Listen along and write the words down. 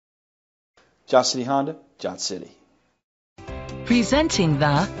Johnson City Honda, Johnson City. Presenting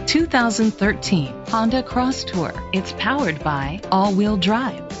the 2013 Honda Crosstour. It's powered by all-wheel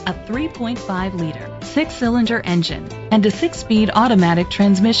drive, a 3.5-liter, 6-cylinder engine, and a 6-speed automatic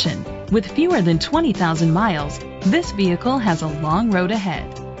transmission. With fewer than 20,000 miles, this vehicle has a long road ahead.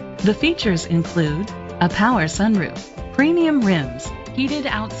 The features include a power sunroof, premium rims, heated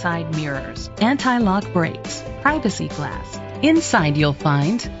outside mirrors, anti-lock brakes, privacy glass. Inside you'll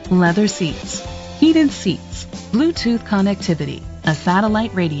find leather seats, heated seats, Bluetooth connectivity, a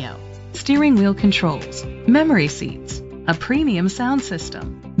satellite radio, steering wheel controls, memory seats, a premium sound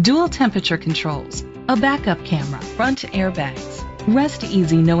system, dual temperature controls, a backup camera, front airbags. Rest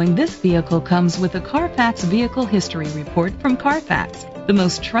easy knowing this vehicle comes with a Carfax Vehicle History Report from Carfax, the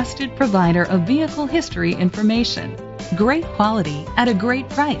most trusted provider of vehicle history information. Great quality at a great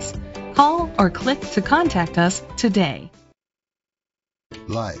price. Call or click to contact us today.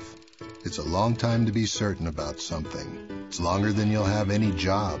 Life. It's a long time to be certain about something. It's longer than you'll have any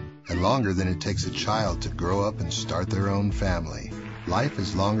job, and longer than it takes a child to grow up and start their own family. Life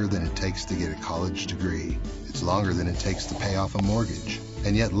is longer than it takes to get a college degree. It's longer than it takes to pay off a mortgage.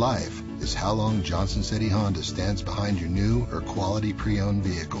 And yet life is how long Johnson City Honda stands behind your new or quality pre-owned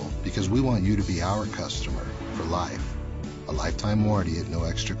vehicle, because we want you to be our customer for life. A lifetime warranty at no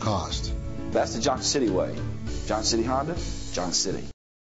extra cost. That's the Johnson City way. Johnson City Honda, Johnson City.